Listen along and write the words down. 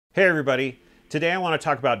Hey everybody, today I want to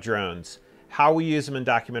talk about drones, how we use them in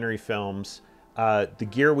documentary films, the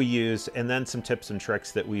gear we use, and then some tips and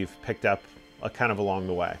tricks that we've picked up kind of along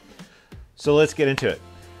the way. So let's get into it.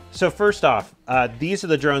 So first off, these are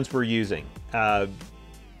the drones we're using. To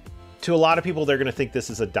a lot of people, they're going to think this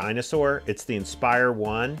is a dinosaur. It's the Inspire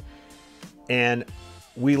 1, and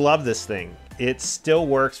we love this thing. It still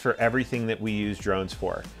works for everything that we use drones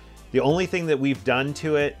for. The only thing that we've done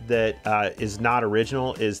to it that is not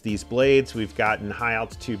original is these blades. We've gotten high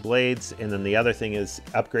altitude blades, and then the other thing is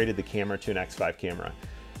upgraded the camera to an X5 camera.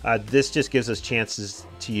 This just gives us chances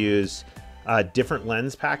to use different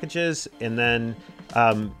lens packages, and then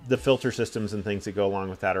the filter systems and things that go along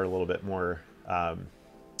with that are a little bit more,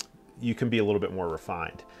 you can be a little bit more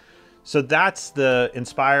refined. So that's the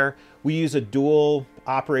Inspire. We use a dual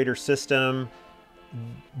operator system.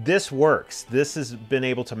 This works. This has been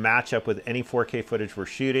able to match up with any 4K footage we're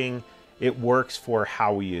shooting. It works for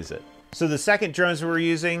how we use it. So the second drones we're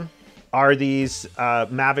using are these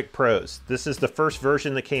Mavic Pros. This is the first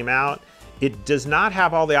version that came out. It does not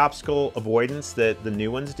have all the obstacle avoidance that the new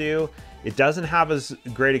ones do. It doesn't have as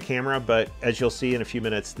great a camera, but as you'll see in a few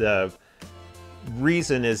minutes, the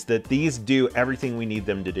reason is that these do everything we need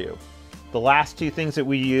them to do. The last two things that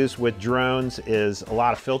we use with drones is a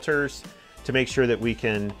lot of filters to make sure that we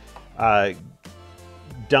can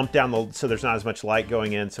dump down so there's not as much light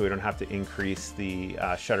going in, so we don't have to increase the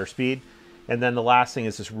shutter speed. And then the last thing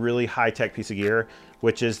is this really high-tech piece of gear,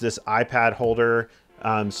 which is this iPad holder,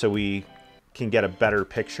 so we can get a better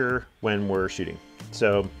picture when we're shooting.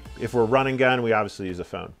 So if we're run and gun, we obviously use a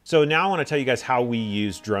phone. So now I want to tell you guys how we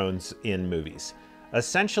use drones in movies.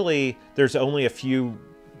 Essentially, there's only a few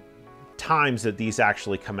times that these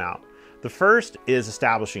actually come out. The first is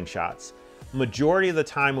establishing shots. Majority of the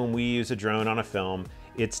time when we use a drone on a film,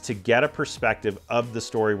 it's to get a perspective of the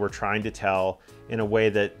story we're trying to tell in a way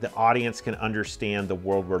that the audience can understand the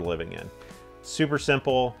world we're living in. Super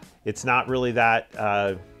simple. It's not really that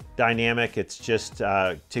dynamic. It's just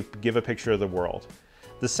to give a picture of the world.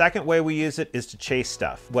 The second way we use it is to chase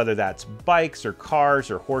stuff, whether that's bikes or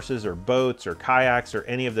cars or horses or boats or kayaks or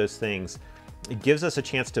any of those things. It gives us a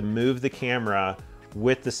chance to move the camera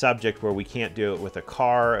with the subject where we can't do it with a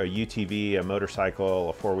car, a UTV, a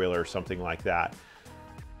motorcycle, a four-wheeler, or something like that.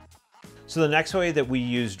 So the next way that we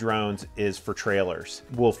use drones is for trailers.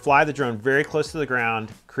 We'll fly the drone very close to the ground,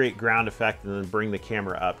 create ground effect, and then bring the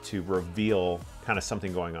camera up to reveal kind of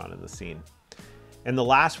something going on in the scene. And the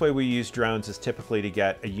last way we use drones is typically to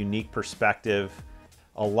get a unique perspective.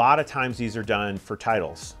 A lot of times these are done for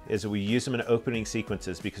titles, is we use them in opening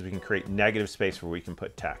sequences because we can create negative space where we can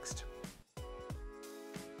put text.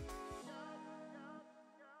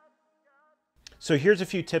 So here's a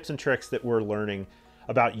few tips and tricks that we're learning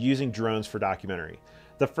about using drones for documentary.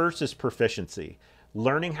 The first is proficiency.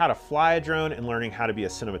 Learning how to fly a drone and learning how to be a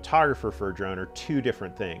cinematographer for a drone are two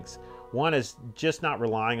different things. One is just not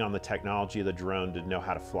relying on the technology of the drone to know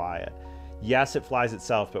how to fly it. Yes, it flies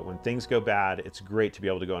itself, but when things go bad, it's great to be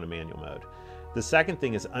able to go into manual mode. The second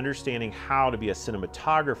thing is understanding how to be a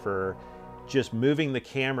cinematographer. Just moving the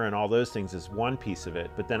camera and all those things is one piece of it,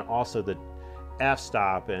 but then also the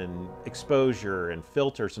f-stop and exposure and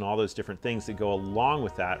filters and all those different things that go along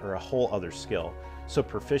with that are a whole other skill. So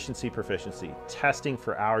proficiency, testing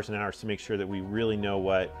for hours and hours to make sure that we really know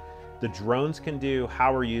what the drones can do,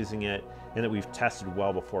 how we're using it, and that we've tested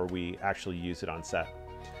well before we actually use it on set.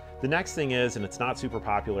 The next thing is, and it's not super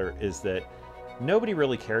popular, is that nobody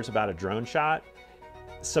really cares about a drone shot.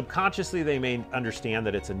 Subconsciously, they may understand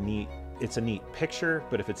that it's a neat picture,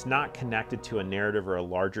 but if it's not connected to a narrative or a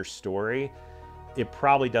larger story, it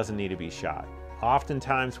probably doesn't need to be shot.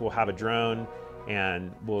 Oftentimes we'll have a drone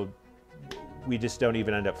and we just don't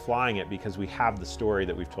even end up flying it because we have the story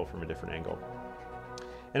that we've told from a different angle.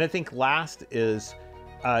 And I think last is,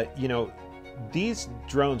 these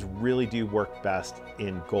drones really do work best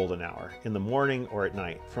in golden hour, in the morning or at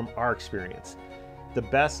night, from our experience. The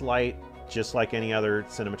best light, just like any other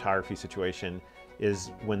cinematography situation,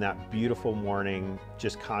 is when that beautiful morning,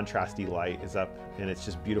 just contrasty light is up and it's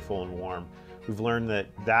just beautiful and warm. We've learned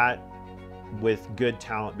that with good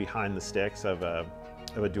talent behind the sticks of a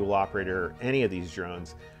dual operator or any of these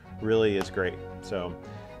drones really is great. So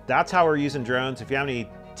that's how we're using drones. If you have any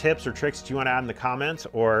tips or tricks that you want to add in the comments,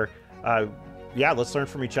 or yeah, let's learn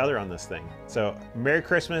from each other on this thing. So Merry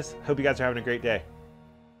Christmas. Hope you guys are having a great day.